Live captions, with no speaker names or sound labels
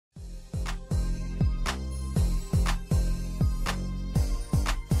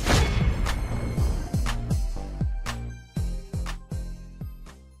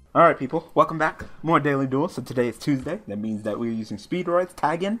Alright people, welcome back. More Daily Duels. So today is Tuesday. That means that we're using Speedroids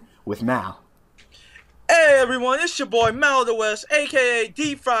tagging with Maou. Hey everyone, it's your boy Maou the West, aka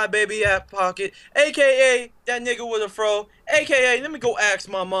Deep Fry Baby At Pocket, aka that nigga with a fro, aka let me go ask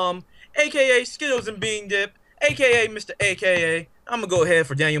my mom, aka Skittles and Bean Dip, aka Mr. AKA. I'm gonna go ahead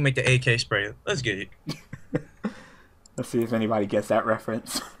for Daniel make the AK spray. Let's get it. Let's see if anybody gets that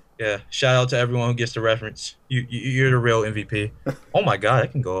reference. Yeah, shout out to everyone who gets the reference. You're the real MVP. Oh my god, I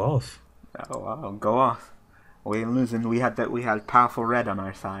can go off. Oh wow, go off. We ain't losing. We had powerful red on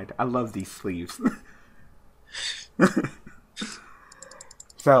our side. I love these sleeves.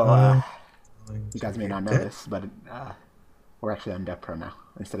 So, Um, you guys may not know this, but we're actually on Death Pro now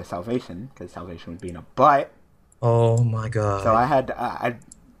instead of Salvation, because Salvation would be in a butt. Oh my So god. I had,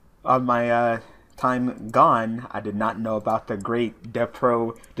 on my time gone, I did not know about the great Death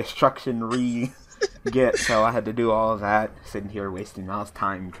Pro destruction get, so I had to do all of that, sitting here wasting all this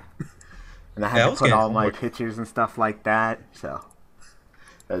time. And I Yeah, had I to was put getting all my homework. pictures and stuff like that, so.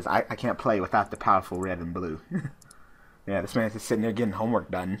 Because I can't play without the powerful red and blue. Yeah, this man's just sitting there getting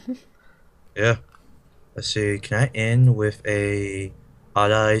homework done. Yeah. Let's see. Can I end with a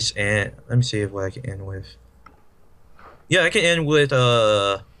odd eyes and let me see what I can end with. Yeah, I can end with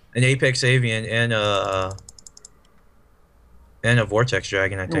an Apex Avian and a Vortex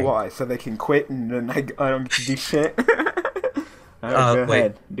Dragon, I think. Why? So they can quit and then I don't get to do shit? Alright, go Wait.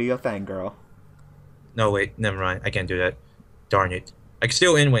 ahead. Do your thing, girl. No, wait. Never mind. I can't do that. Darn it. I can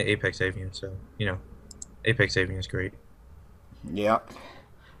still end with Apex Avian, so Apex Avian is great. Yep.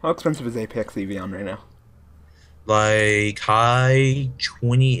 How expensive is Apex EV right now? Like high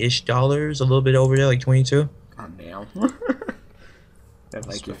 20-ish dollars, a little bit over there, like 22. God damn. That,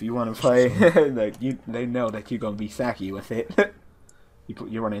 like, if you want to play, like, they know that you're gonna be sacky with it.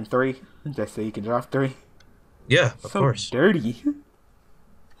 You're running 3, just so you can drop 3. Yeah, of So course. dirty.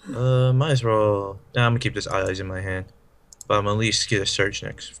 Might as well. Nah, I'm gonna keep this eyes in my hand, but I'm at least get a search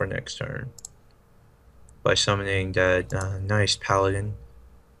next turn by summoning that nice paladin.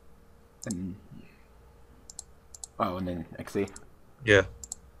 And, oh, and then XC. Yeah,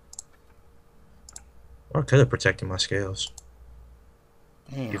 or could have protected my scales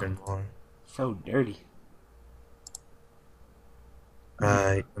Damn. even more. So dirty.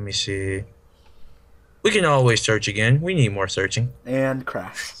 Alright, let me see. We can always search again. We need more searching. And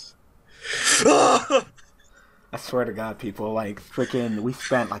crash. I swear to God, people, like, freaking, we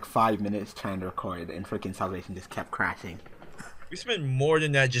spent like 5 minutes trying to record, and freaking Salvation just kept crashing. We spent more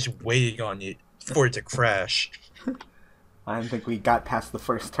than that just waiting on it for it to crash. I don't think we got past the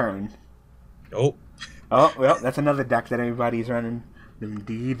first turn. Nope. Oh, well, that's another deck that everybody's running. Them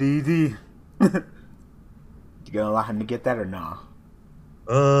DDD. You gonna allow him to get that or nah?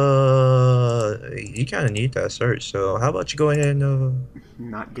 You kind of need that search. So how about you go ahead and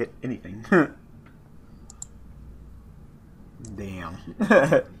Not get anything. Damn.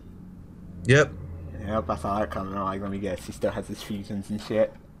 Yep. Yep, I saw that coming. I'm like, let me guess. He still has his fusions and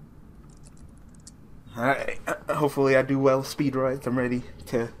shit. Alright, hopefully I do well with Speedroids. I'm ready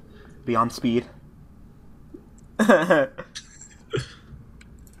to be on speed.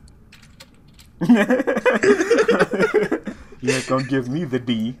 You ain't gonna give me the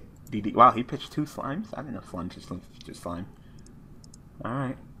D. DD. Wow, he pitched 2 slimes? I didn't know slime just slime.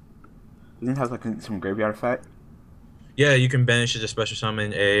 Alright. Doesn't it have like some graveyard effect? Yeah, you can banish it to special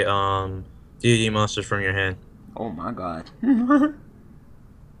summon a deity monster from your hand. Oh my god. All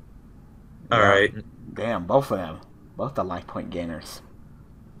Yeah. right. Damn, both of them. Both the life point gainers.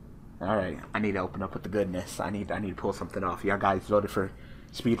 Alright, I need to open up with the goodness. I need to pull something off. Y'all guys voted for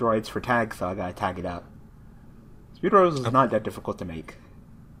Speedroids for tag, so I gotta tag it out. Speedroids is not that difficult to make.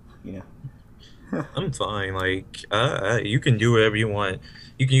 You know. I'm fine. Like, you can do whatever you want.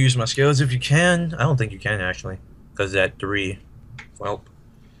 You can use my skills if you can. I don't think you can actually, because that 3. Well,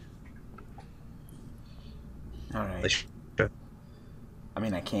 Alright. like, I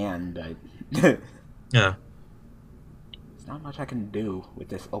mean, I can, but yeah. there's not much I can do with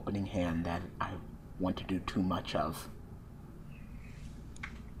this opening hand that I want to do too much of.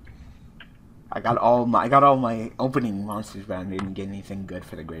 I got all my opening monsters, but I didn't get anything good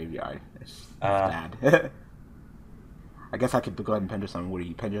for the graveyard. It's bad. I guess I could go ahead and pendulum summon. What are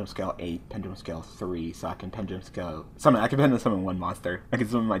you? Pendulum scale 8, pendulum scale 3, so I can pendulum scale summon. I can pendulum summon 1 monster. I can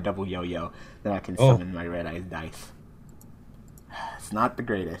summon my double yo-yo. Then I can summon my red eyes dice. It's not the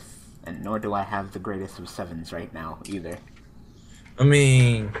greatest, and nor do I have the greatest of 7s right now either. I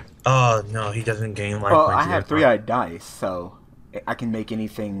mean, oh no, he doesn't gain life Well, points. I have 3-eyed dice, so I can make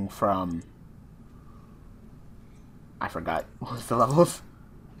anything from. I forgot. What's the levels?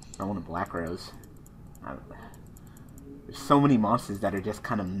 I want a black rose. There's so many monsters that are just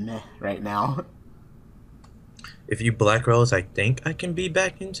kind of meh right now. If you black rolls, I think I can be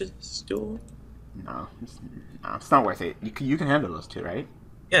back into this duel. No, it's not worth it. You can handle those two, right?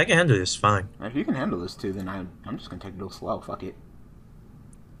 Yeah, I can handle this fine. If you can handle those two, then I'm just gonna take it a little slow. Fuck it.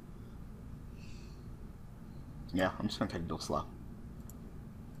 Yeah, I'm just gonna take it a little slow.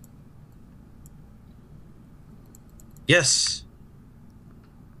 Yes.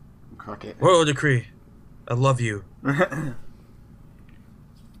 Fuck it. Royal decree. I love you.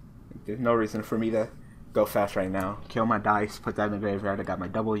 There's no reason for me to go fast right now. Kill my dice, put that in the graveyard. I got my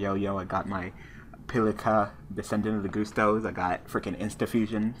double yo-yo. I got my Pilica, Descendant of the Gustos. I got freaking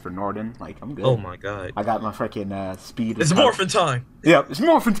Insta-Fusion for Norden. Like, I'm good. Oh my god. I got my freaking speed. It's morphin' time. Yep, it's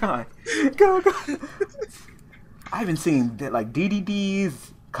morphin' time. Go. I've been seeing like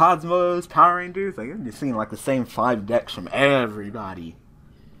DDDs, Kozmos, Power Rangers. Like, I've been seeing like the same 5 decks from everybody.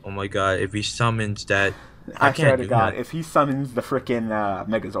 Oh my god, if he summons that, I swear to God, if he summons the freaking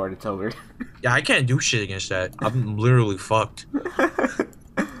Megazord, it's over. Yeah, I can't do shit against that. I'm literally fucked.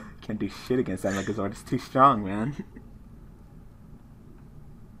 Can't do shit against that Megazord. It's too strong, man.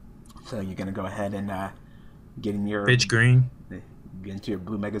 So you're gonna go ahead and get in your pitch green. Get into your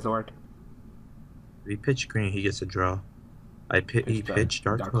blue Megazord. If he pitch green, he gets a draw. He pitched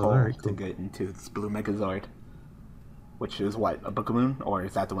dark hole. Right, cool. To get into this blue Megazord. Which is what, a Book of Moon? Or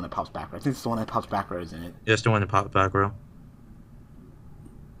is that the one that pops back row? I think it's the one that pops back row, isn't it? Yeah, it's the one that pops back row.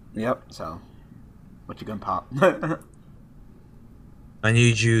 Yep, so what you gonna pop? I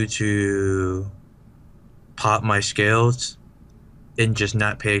need you to pop my scales and just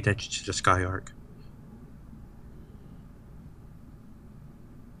not pay attention to the Sky Arc.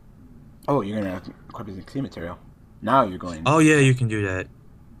 Oh, you're gonna equip his key material. Now you're going. Oh yeah, you can do that.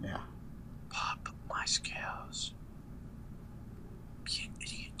 Yeah. Pop my scales. Be an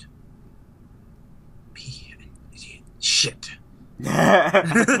idiot. Be an idiot. Shit.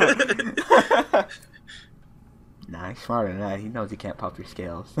 Nah, he's smarter than that. He knows he can't pop your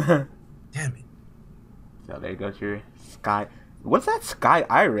scales. Damn it. So there goes your Sky. What's that Sky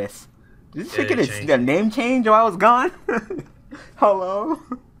Iris? Did you think it's a name change while I was gone? Hello?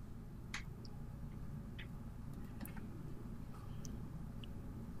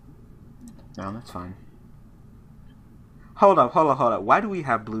 No, that's fine. Hold up. Why do we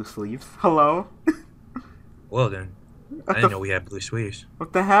have blue sleeves? Hello? Well then. I didn't know we had blue sleeves.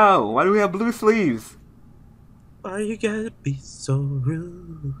 What the hell? Why do we have blue sleeves? Why you gotta be so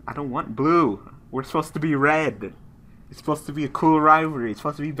rude? I don't want blue. We're supposed to be red. It's supposed to be a cool rivalry. It's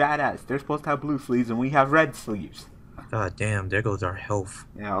supposed to be badass. They're supposed to have blue sleeves and we have red sleeves. God damn, there goes our health.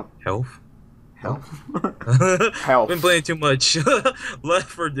 Yeah. Health? Health. Been playing too much Left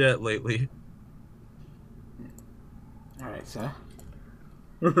 4 Dead lately. Alright, sir.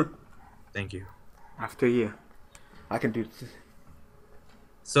 Thank you. After you. I can do...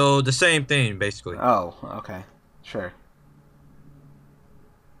 So, the same thing, basically. Oh, okay. Sure.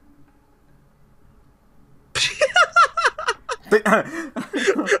 I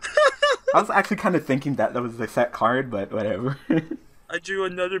was actually kind of thinking that was the set card, but whatever. I drew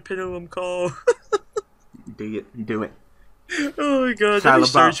another Pendulum Call. Do it. Oh my god, let me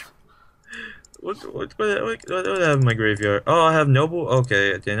search. What have in my graveyard? Oh, I have Noble?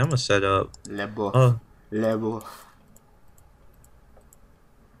 Okay, then I'm gonna set up. Lebuff.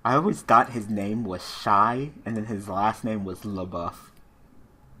 I always thought his name was Shy, and then his last name was LaBuff.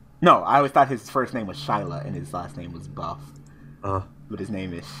 No, I always thought his first name was Shyla, and his last name was Buff. But his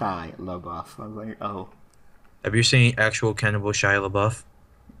name is Shy LaBuff. I was like, oh. Have you seen actual Cannibal Shia LaBeouf?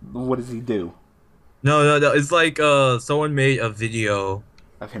 What does he do? No. It's like someone made a video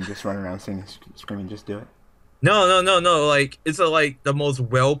of him just running around singing, screaming, just do it. No. Like it's like the most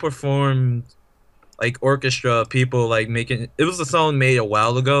well performed like orchestra people like making. It was a song made a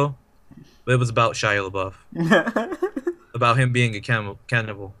while ago, but it was about Shia LaBeouf, about him being a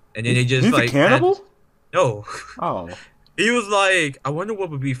cannibal, and then they just He's like a cannibal. No. Oh. He was like, I wonder what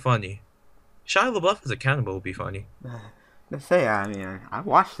would be funny. Shia LaBeouf as a cannibal would be funny. Let's say, I mean, I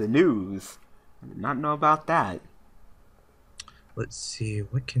watched the news. I did not know about that. Let's see,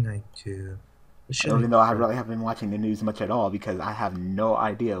 what can I do? I don't even know I really haven't been watching the news much at all because I have no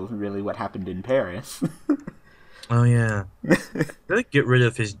idea really what happened in Paris. Oh yeah. Gotta get rid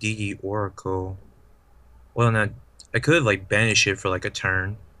of his DD Oracle. Well, not. I could like banish it for like a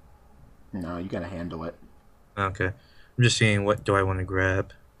turn. No, you gotta handle it. Okay. I'm just seeing what do I want to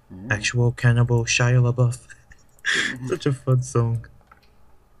grab. Actual Cannibal Shia LaBeouf. Such a fun song.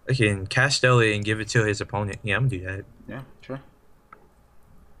 I can cast Ellie and give it to his opponent. Yeah, I'm gonna do that. Yeah, sure.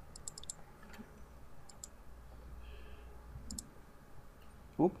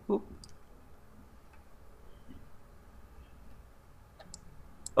 Whoop, whoop.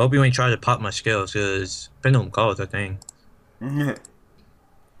 hope you ain't try to pop my scales, because Pendulum Call is a thing. Pendulum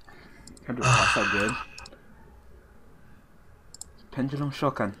Call so good. Pendulum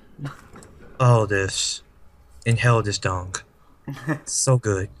Shokan. Oh, this. Inhale this dong. So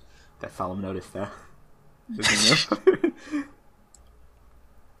good. That solemn notice there.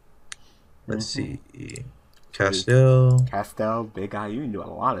 Let's see. Castell. Castell, Big Eye, you can do a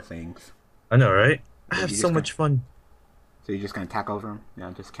lot of things. I know, right? I So have you so just much fun. So you're just gonna attack over him?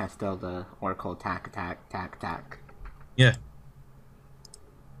 Yeah, just Castell the Oracle attack. Yeah.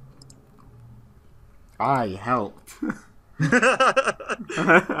 I helped.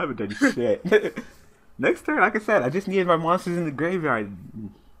 I haven't done shit. Next turn, like I said, I just needed my monsters in the graveyard.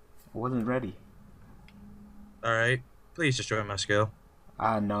 I wasn't ready. Alright. Please destroy my scale.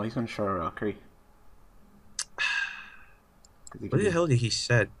 No, he's gonna show Kree. What the hell did he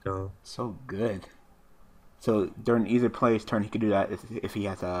set, though? So good. So during either player's turn, he could do that if he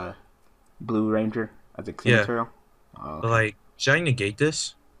has a Blue Ranger as a material. Oh, okay. But, like, should I negate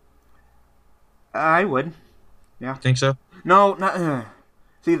this? I would. Yeah. Think so? No, not.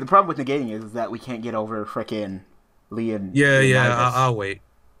 See, the problem with negating is that we can't get over frickin' Lee and. Yeah, I'll wait.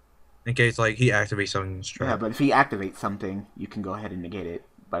 In case, like, he activates something. Yeah, but if he activates something, you can go ahead and negate it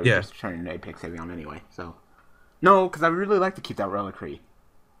by just turning Apex Heavy on anyway. So, no, because I really like to keep that Reliquary.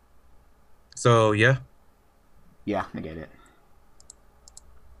 So, yeah? Yeah, negate it.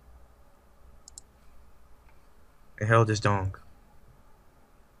 The hell this dong.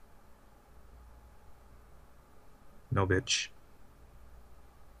 No, bitch.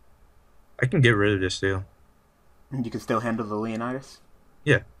 I can get rid of this still. You can still handle the Leonidas?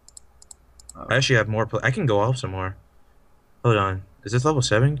 Yeah. Oh. I actually have more. I can go off some more. Hold on. Is this level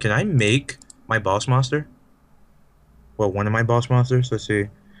 7? Can I make my boss monster? Well, one of my boss monsters? Let's see.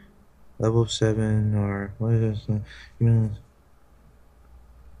 Level 7 or... What is this?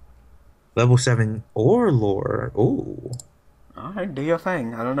 Level 7 or lore. Ooh. Alright, do your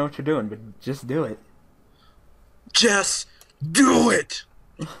thing. I don't know what you're doing, but just do it. Just do it!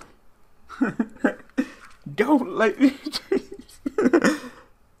 Don't let me.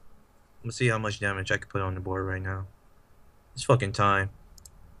 Let's see how much damage I can put on the board right now. It's fucking time.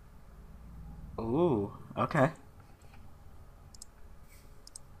 Ooh, okay.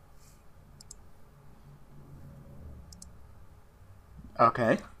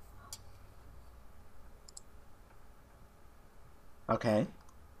 Okay. Okay.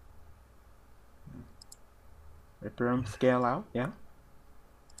 Ripper scale out, yeah.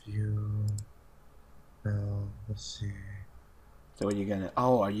 Well, let's see. So are you gonna?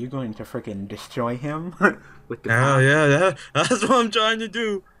 Oh, are you going to freaking destroy him with the? Oh yeah, that's what I'm trying to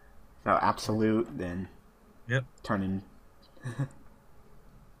do. So absolute, then. Yep. Turning.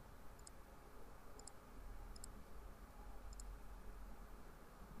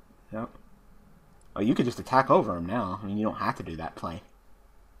 Yep. Oh, you could just attack over him now. I mean, you don't have to do that play.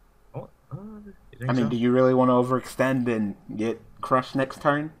 Oh, I mean, do you really want to overextend and get crushed next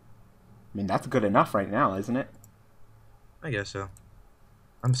turn? I mean, that's good enough right now, isn't it? I guess so.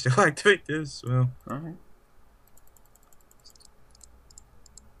 I'm still activate this. Well. Alright.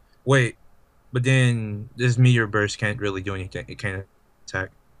 Wait, but then this meteor burst can't really do anything. It can't attack.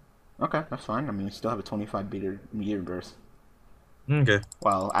 Okay, that's fine. I mean, you still have a 25 meteor burst. Okay.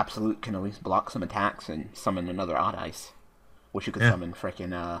 Well, Absolute can at least block some attacks and summon another Odd Ice. Wish you could summon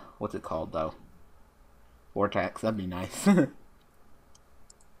frickin' what's it called though? Vortex. That'd be nice. You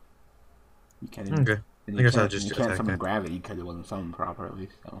can't. Okay. I guess I'll just you can't summon Gravity because it wasn't summoned properly.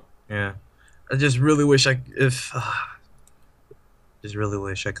 So. Yeah. I just really wish just really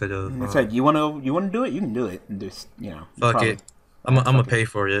wish I could have. I said, you wanna do it? You can do it. And just Fuck it. I'm gonna pay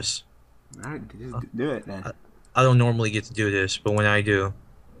for this. All right, just do it then. I don't normally get to do this, but when I do.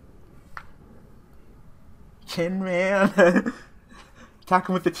 Chin man, attack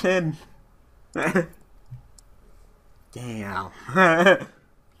him with the chin. Damn.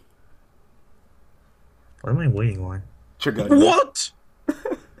 What am I waiting on? Trigger. What?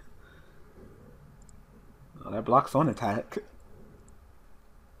 Oh, that blocks one attack.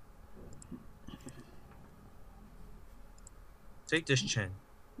 Take this chin.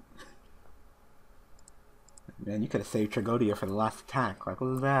 Man, you could have saved Trigodia for the last attack. Like,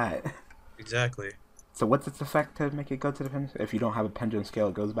 what was that? Exactly. So what's its effect to make it go to the pendulum? If you don't have a pendulum scale,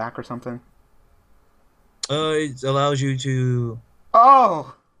 it goes back or something? It allows you to...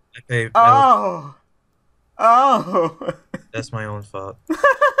 Oh! Okay. Oh! Oh! That's my own fault.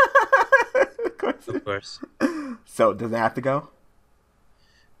 Of course. So, does it have to go?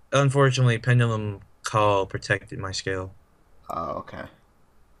 Unfortunately, Pendulum Call protected my scale. Oh, okay.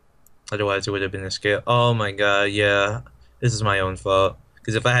 Otherwise, it would have been a scale. Oh my god, yeah. This is my own fault.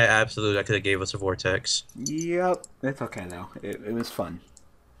 Because if I had absolute, I could have gave us a vortex. Yep. It's okay though. It was fun.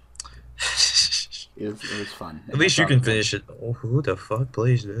 It was fun. At least you can finish it. Oh, who the fuck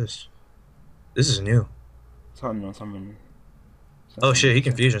plays this? This is new. Someone. Oh shit, he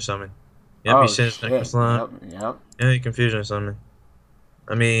confusion summon. Yep, Oh he sends shit. next slime. Yep. Yeah, he confusion summon.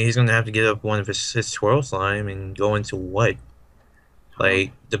 I mean, he's gonna have to get up one of his swirl slime and go into what?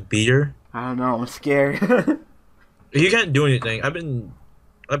 Like the beater? I don't know. I'm scared. You can't do anything.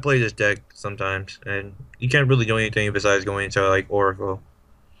 I play this deck sometimes, and you can't really do anything besides going into like Oracle.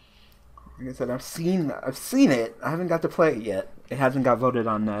 Like I said, I've seen it. I haven't got to play it yet. It hasn't got voted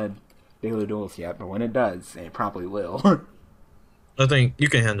on Daily Duels yet, but when it does, it probably will. I think you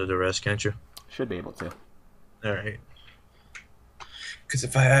can handle the rest, can't you? Should be able to. All right. Because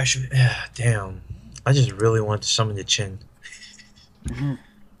if I actually, damn, I just really want to summon the Chin.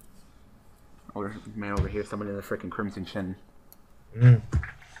 Or may overhear someone in the freaking Crimson Chin.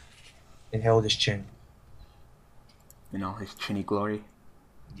 Inhale this Chin. You know, his chinny glory.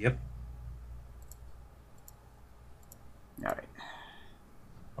 Yep. Alright.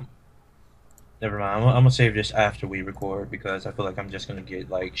 Never mind. I'm gonna save this after we record because I feel like I'm just gonna get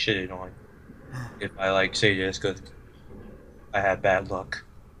like shitted on if I like say this because I had bad luck.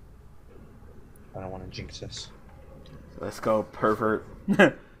 I don't want to jinx this. So let's go pervert.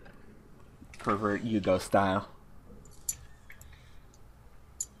 Pervert Yugo style.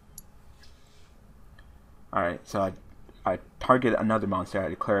 Alright, so I target another monster, I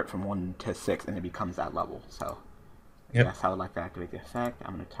declare it from 1 to 6, and it becomes that level. So that's how I would like to activate the effect.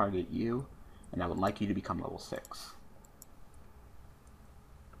 I'm going to target you, and I would like you to become level 6.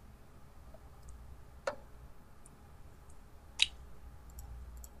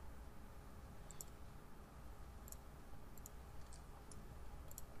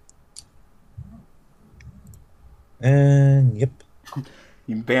 And yep.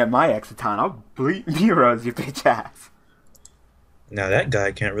 You ban my Exciton, I'll bleep heroes, you bitch ass. Now that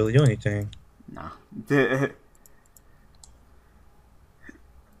guy can't really do anything. No. They're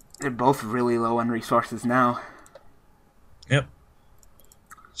both really low on resources now. Yep.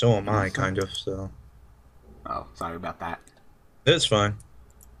 So am I, kind of, so. Oh, sorry about that. It's fine.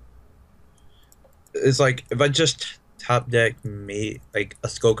 It's like, if I just top deck like a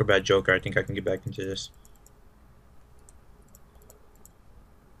Skoker Bad Joker, I think I can get back into this.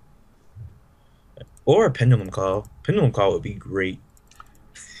 Or a Pendulum Call. Pendulum Call would be great.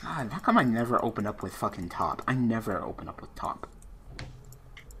 God, how come I never open up with fucking top? I never open up with top.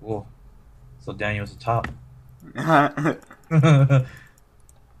 Whoa. So Daniel's a top. There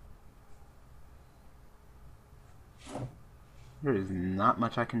is not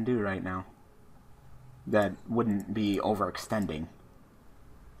much I can do right now that wouldn't be overextending.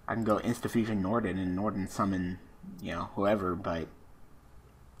 I can go Insta-Fusion Norden and Norden summon, you know, whoever, but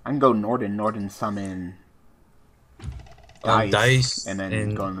I can go Norden summon Dice, and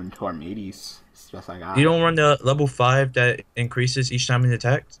then go into Armades. It's just like you don't run the level 5 that increases each time it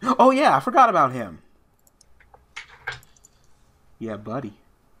attacks? Oh yeah, I forgot about him. Yeah, buddy.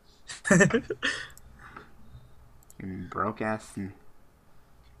 Broke ass and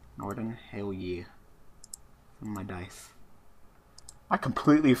Norden, hell yeah. My dice. I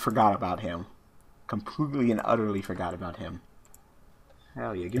completely forgot about him. Completely and utterly forgot about him.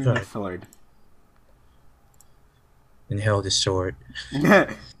 Hell yeah, give me my sword. Inhale the sword. Cha!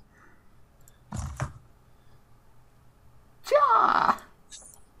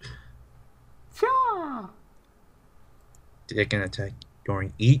 Cha! They can attack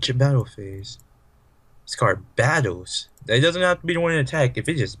during each battle phase. This card battles. That doesn't have to be the one to attack. If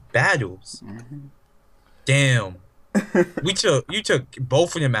it just battles. Damn. You took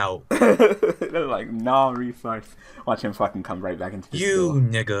both of them out. They're like, no resource. Watch him fucking come right back into the You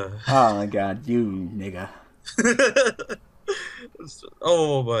nigga. Oh my god, you nigga.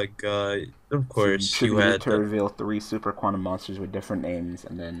 Oh my god. Of course so you had to reveal 3 super quantum monsters with different names,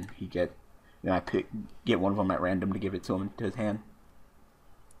 and then he get I get one of them at random to give it to him to his hand.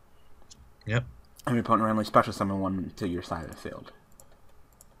 Yep. And your opponent randomly special summon one to your side of the field.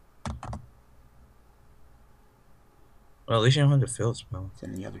 Well, at least you don't have the field spell.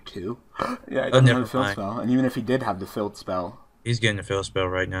 And the other 2. Yeah, he doesn't have the field spell. And even if he did have the field spell, he's getting the field spell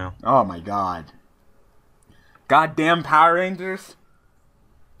right now. Oh my god. Goddamn Power Rangers.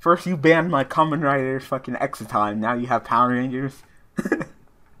 First you banned my Kamen Rider's fucking Exciton, now you have Power Rangers.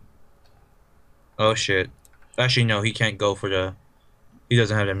 Oh shit. Actually no, he can't go for the... He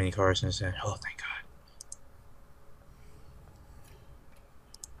doesn't have that many cards in his hand. Oh, thank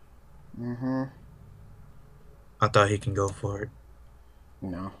god. I thought he can go for it. You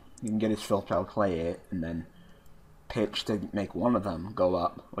know, you can get his field spell, play it, and then pitch to make one of them go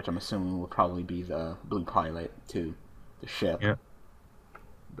up, which I'm assuming will probably be the blue pilot to the ship. Yep.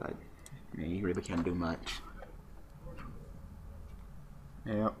 But yeah, you really can't do much.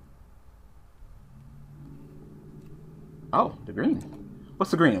 Yep. Oh, the green.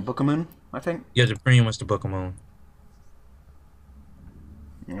 What's the green? A Book of Moon, I think? Yeah, the green was the Book of Moon.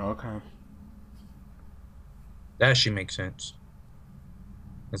 Okay. That actually makes sense.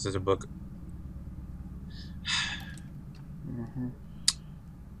 This is a book.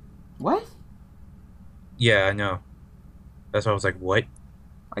 What? Yeah, I know. That's why I was like, what?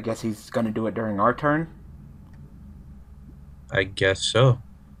 I guess he's gonna do it during our turn? I guess so.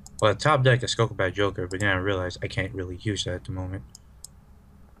 Well, top deck is Skokobat Joker, but then I realized I can't really use that at the moment.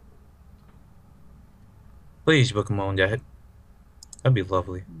 Please, Book of Moon that. That'd be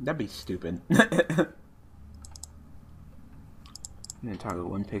lovely. That'd be stupid. I'm gonna target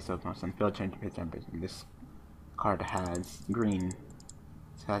one face of my son. Field change pitch on this card has green.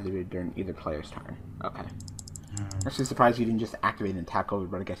 It's had to be during either player's turn. Okay. I'm actually surprised you didn't just activate and attack over,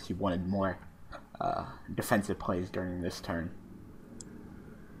 but I guess you wanted more defensive plays during this turn.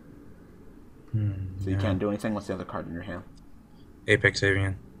 So you can't do anything. What's the other card in your hand? Apex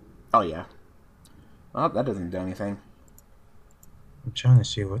Avian. Oh yeah. Well, that doesn't do anything. I'm trying to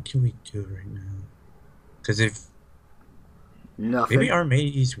see what can we do right now. Because if Nothing. maybe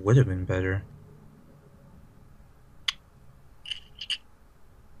Armades would have been better.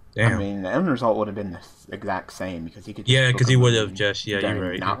 Damn. I mean, the end result would have been the exact same because he could. Just yeah, because he would have just. Yeah, you're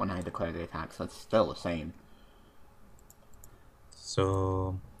right. Not when I declare the attack, so it's still the same.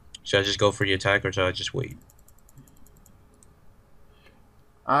 So, should I just go for the attack or should I just wait?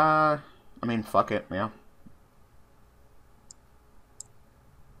 I mean, fuck it, yeah.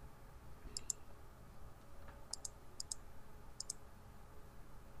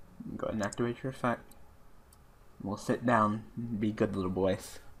 Go ahead and activate your effect. We'll sit down and be good little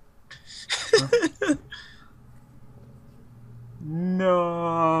boys.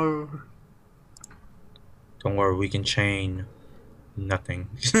 No. Don't worry, we can chain nothing.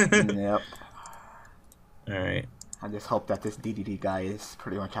 Yep. Alright. I just hope that this DDD guy is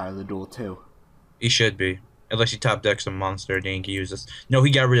pretty much out of the duel too. He should be. Unless he top decks a monster, then he can use this. No,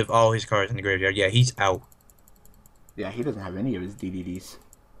 he got rid of all his cards in the graveyard. Yeah, he's out. Yeah, he doesn't have any of his DDDs.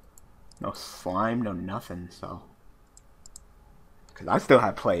 No slime, no nothing, so. Because I still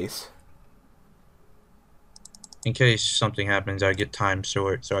have plays. In case something happens, I get time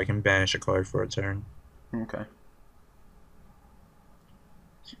sort so I can banish a card for a turn. Okay.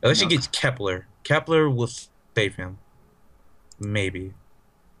 Unless he gets Kepler. Kepler will save him. Maybe.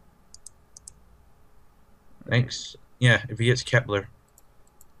 Thanks. Yeah, if he gets Kepler.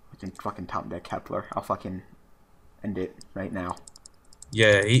 I can fucking top deck Kepler. I'll fucking end it right now.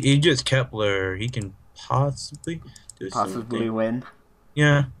 Yeah, he gets Kepler. He can possibly do something. Win.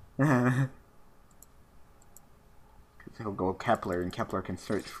 Yeah. Because he'll go Kepler, and Kepler can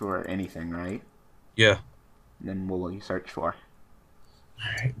search for anything, right? Yeah. And then what will you search for?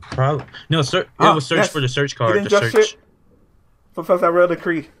 Alright, no, it was search for the search card. The search. Professor Real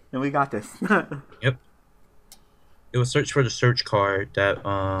Decree, and we got this. Yep. It was search for the search card that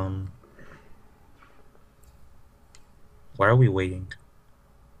Why are we waiting?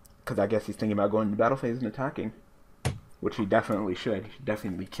 Because I guess he's thinking about going to battle phase and attacking. Which he definitely should. He should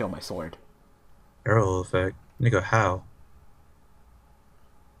definitely kill my sword. Arrow effect. Nigga, how?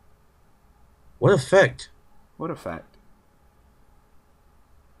 What effect? What effect?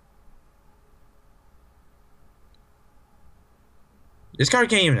 This card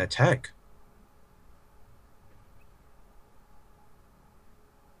can't even attack.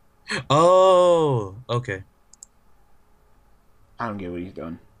 Oh, okay. I don't get what he's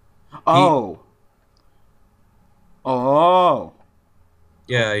doing. Oh! Oh!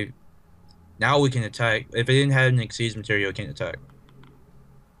 Yeah, now we can attack. If it didn't have an Exceeds material, it can't attack.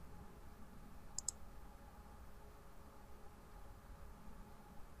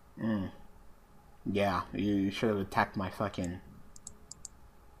 Yeah, you should have attacked my fucking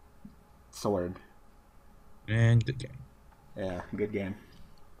sword. And good game. Yeah, good game.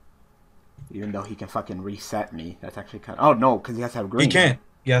 Even though he can fucking reset me, that's actually kind of... Oh, no, because he has to have green. He can't.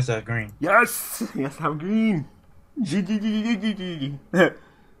 He has to have green. Yes! He has to have green. G.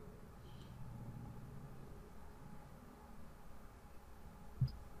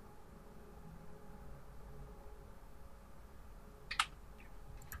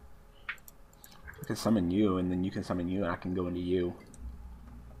 I can summon you, and then you can summon you, and I can go into you.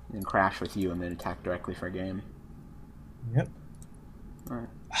 And then crash with you, and then attack directly for a game. Yep. Alright.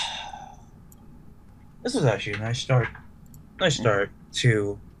 This was actually a nice start. Nice start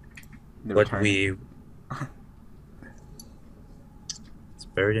to The what return. we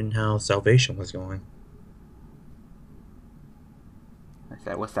Better than how Salvation was going.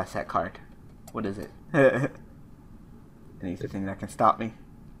 What's that set card? What is it? Anything that can stop me?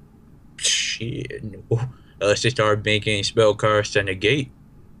 Shit, no. Unless they start making spell cards to negate.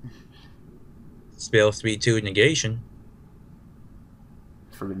 Spell speed 2 negation.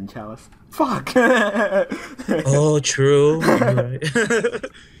 Forbidden Chalice. Fuck! Oh, true. You're right.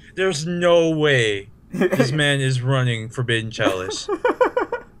 There's no way this man is running Forbidden Chalice.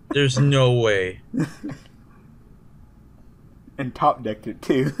 There's no way. And top decked it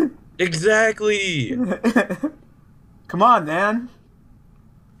too. Exactly. Come on, man.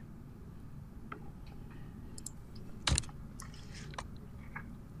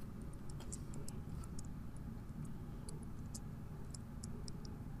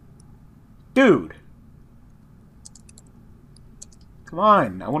 Dude. Come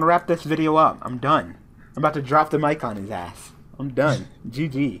on. I want to wrap this video up. I'm done. I'm about to drop the mic on his ass. I'm done.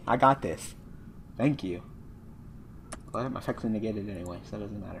 GG. I got this. Thank you. Well, my effects are negated anyway, so that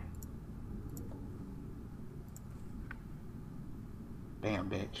doesn't matter. Bam,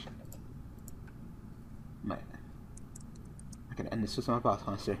 bitch. I can end this with my boss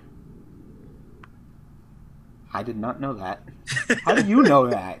monster. I did not know that. How do you know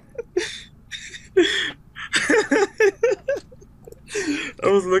that? I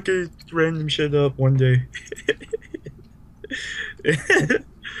was looking random shit up one day.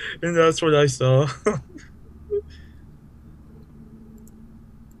 And that's what I saw.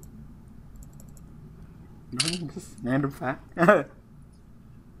 Just random fact.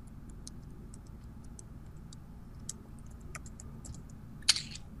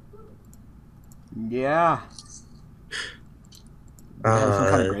 Yeah. Some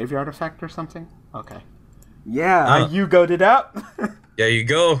kind of graveyard effect or something? Okay. Yeah, you goat it up. There you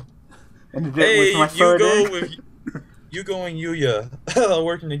go. And it with my sword with Yugo and Yuya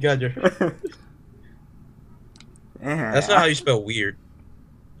working together. Yeah. That's not how you spell weird.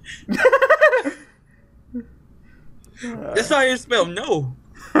 That's not how you spell no.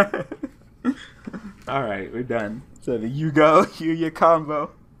 Alright, we're done. So the Yugo Yuya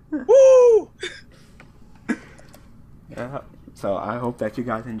combo. Woo! Yeah. So I hope that you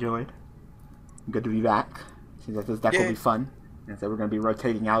guys enjoyed. Good to be back. Seems like this deck will be fun. And so we're going to be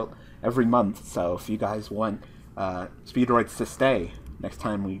rotating out every month. So if you guys want Speedroids to stay next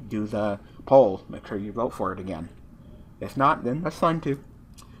time we do the poll, make sure you vote for it again. If not, then that's fine too.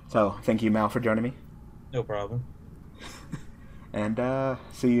 So thank you, Maou, for joining me. No problem. And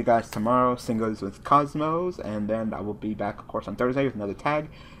see you guys tomorrow. Singles with Kozmos, and then I will be back, of course, on Thursday with another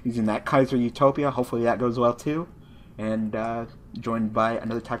tag using that Kaiser Utopia. Hopefully that goes well too. And joined by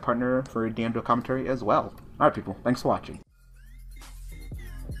another tag partner for Damn commentary as well. Alright, people. Thanks for watching.